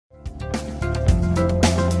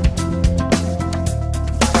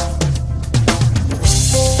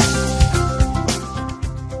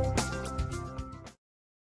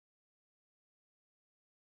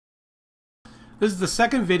This is the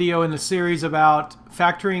second video in the series about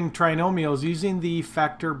factoring trinomials using the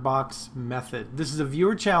factor box method. This is a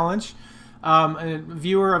viewer challenge. A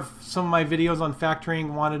viewer of some of my videos on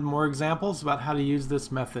factoring wanted more examples about how to use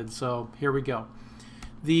this method, so here we go.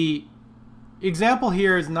 The example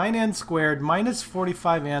here is 9n squared minus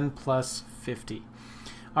 45n plus 50.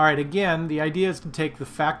 Alright, again, the idea is to take the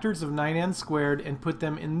factors of 9n squared and put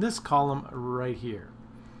them in this column right here.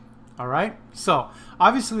 Alright, so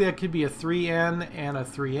obviously that could be a 3n and a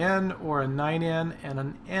 3n or a 9n and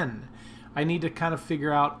an n. I need to kind of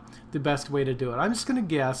figure out the best way to do it. I'm just going to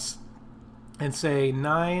guess and say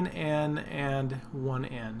 9n and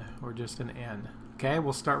 1n, or just an n. Okay,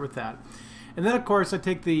 we'll start with that. And then of course I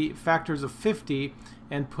take the factors of 50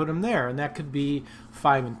 and put them there, and that could be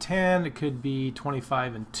 5 and 10, it could be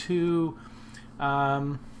 25 and 2.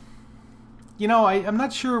 You know, I'm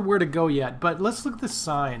not sure where to go yet, but let's look at the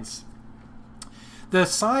signs. The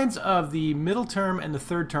signs of the middle term and the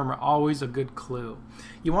third term are always a good clue.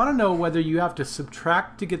 You want to know whether you have to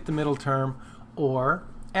subtract to get the middle term or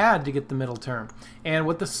add to get the middle term, and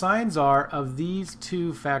what the signs are of these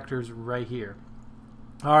two factors right here.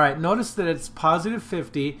 Alright, notice that it's positive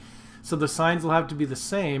 50, so the signs will have to be the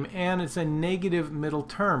same, and it's a negative middle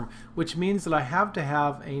term, which means that I have to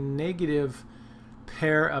have a negative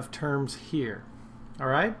pair of terms here.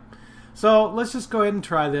 Alright, so let's just go ahead and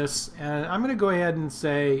try this, and I'm going to go ahead and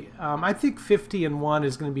say I think 50 and 1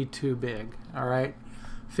 is going to be too big. Alright,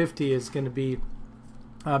 50 is going to be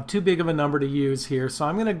too big of a number to use here, so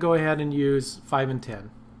I'm going to go ahead and use 5 and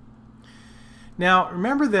 10. Now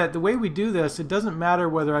remember that the way we do this, it doesn't matter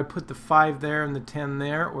whether I put the 5 there and the 10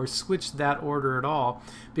 there or switch that order at all,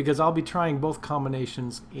 because I'll be trying both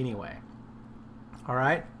combinations anyway.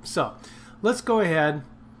 Alright, so let's go ahead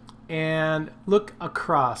and look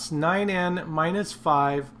across. 9n minus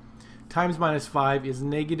 5 times minus 5 is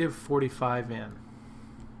negative 45n.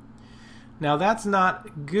 Now that's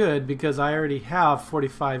not good because I already have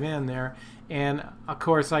 45n there, and of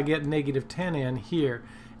course I get negative 10n here,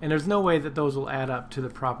 and there's no way that those will add up to the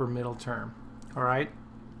proper middle term. Alright,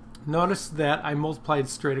 notice that I multiplied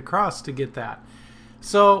straight across to get that.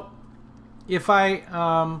 So if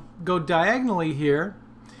I go diagonally here,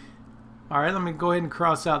 alright, let me go ahead and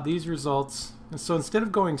cross out these results. And so instead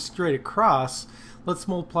of going straight across, let's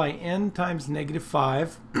multiply n times negative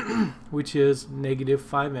 5, which is negative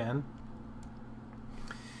 5n.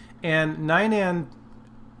 And 9n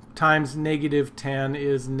times negative 10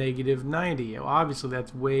 is negative 90. Obviously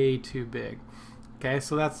that's way too big. Okay,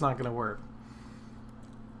 so that's not going to work.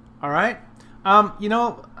 Alright, you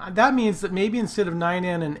know, that means that maybe instead of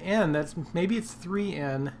 9n and n, maybe it's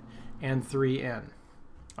 3n and 3n.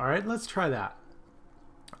 Alright, let's try that.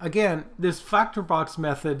 Again, this factor box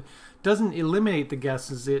method doesn't eliminate the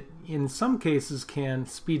guesses. It, in some cases, can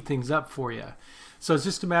speed things up for you. So it's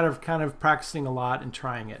just a matter of kind of practicing a lot and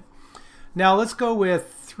trying it. Now let's go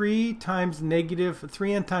with 3n times negative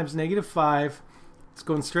 5. It's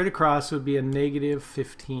going straight across, so it would be a negative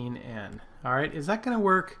 15n. Alright, is that going to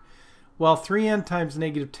work? Well, 3n times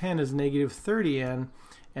negative 10 is negative 30n,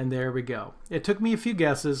 and there we go. It took me a few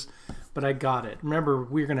guesses, but I got it. Remember,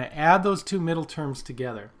 we're going to add those two middle terms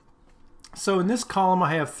together. So in this column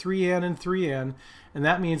I have 3n and 3n, and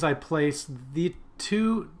that means I place the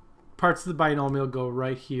two parts of the binomial go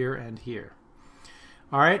right here and here.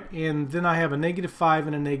 Alright, and then I have a negative 5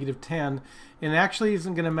 and a negative 10, and it actually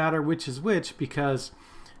isn't going to matter which is which because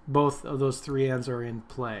both of those 3n's are in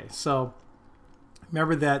play. So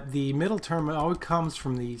remember that the middle term always comes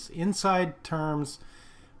from these inside terms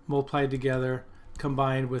multiplied together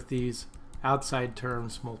combined with these outside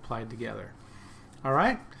terms multiplied together.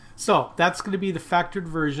 Alright, so that's going to be the factored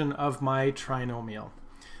version of my trinomial.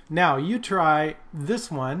 Now you try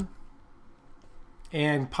this one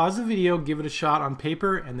and pause the video, give it a shot on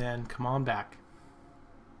paper, and then come on back.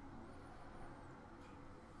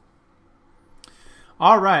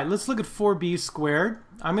 Alright, let's look at 4b squared.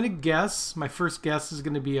 I'm going to guess, my first guess is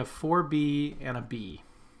going to be a 4b and a b.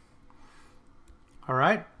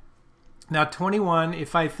 Alright, now 21,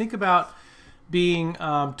 if I think about being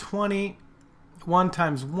 21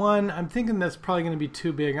 times 1, I'm thinking that's probably going to be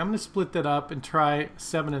too big. I'm going to split that up and try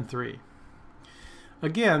 7 and 3.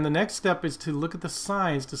 Again, the next step is to look at the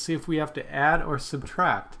signs to see if we have to add or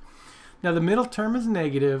subtract. Now the middle term is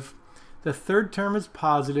negative, the third term is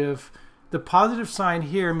positive. The positive sign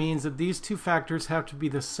here means that these two factors have to be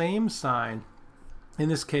the same sign. In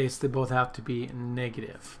this case, they both have to be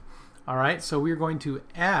negative. Alright, so we're going to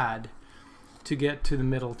add to get to the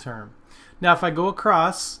middle term. Now if I go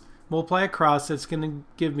across, multiply across, that's going to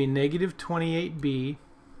give me negative 28b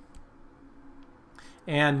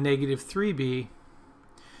and negative 3b.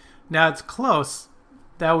 Now it's close.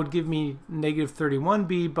 That would give me negative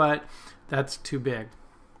 31b, but that's too big.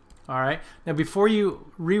 All right. Now before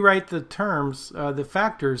you rewrite the terms, the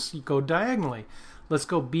factors, you go diagonally. Let's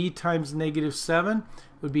go b times negative 7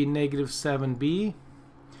 would be negative 7b.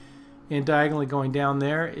 And diagonally going down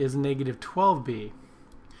there is negative 12b.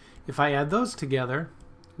 If I add those together,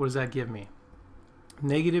 what does that give me?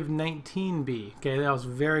 Negative 19b. Okay, that was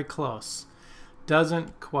very close.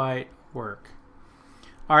 Doesn't quite work.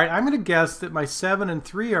 All right, I'm going to guess that my 7 and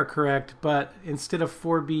 3 are correct, but instead of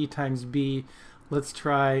 4b times b, let's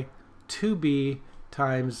try 2b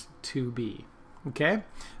times 2b. Okay?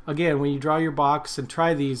 Again, when you draw your box and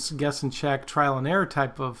try these guess and check, trial and error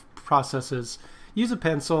type of processes, use a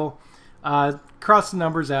pencil, cross the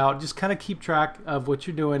numbers out, just kind of keep track of what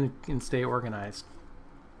you're doing and stay organized.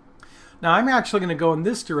 Now I'm actually going to go in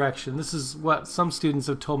this direction. This is what some students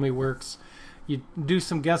have told me works. You do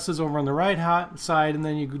some guesses over on the right side, and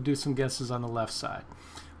then you do some guesses on the left side.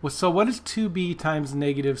 Well, so what is 2b times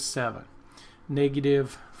negative 7?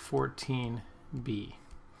 Negative 14b.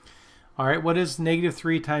 All right, what is negative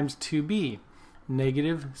 3 times 2b?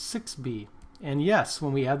 Negative 6b. And yes,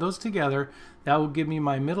 when we add those together, that will give me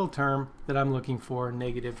my middle term that I'm looking for,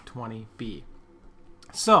 negative 20b.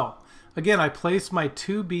 So, again, I place my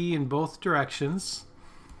 2b in both directions.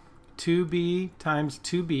 2b times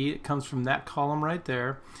 2b, it comes from that column right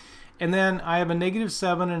there. And then I have a negative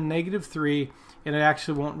 7 and a negative 3, and it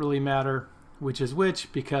actually won't really matter which is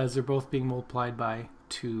which because they're both being multiplied by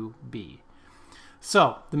 2b.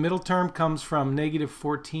 So, the middle term comes from negative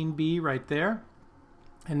 14b right there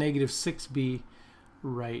and negative 6b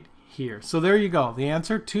right here. So there you go. The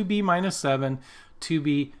answer, 2b minus 7,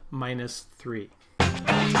 2b minus 3.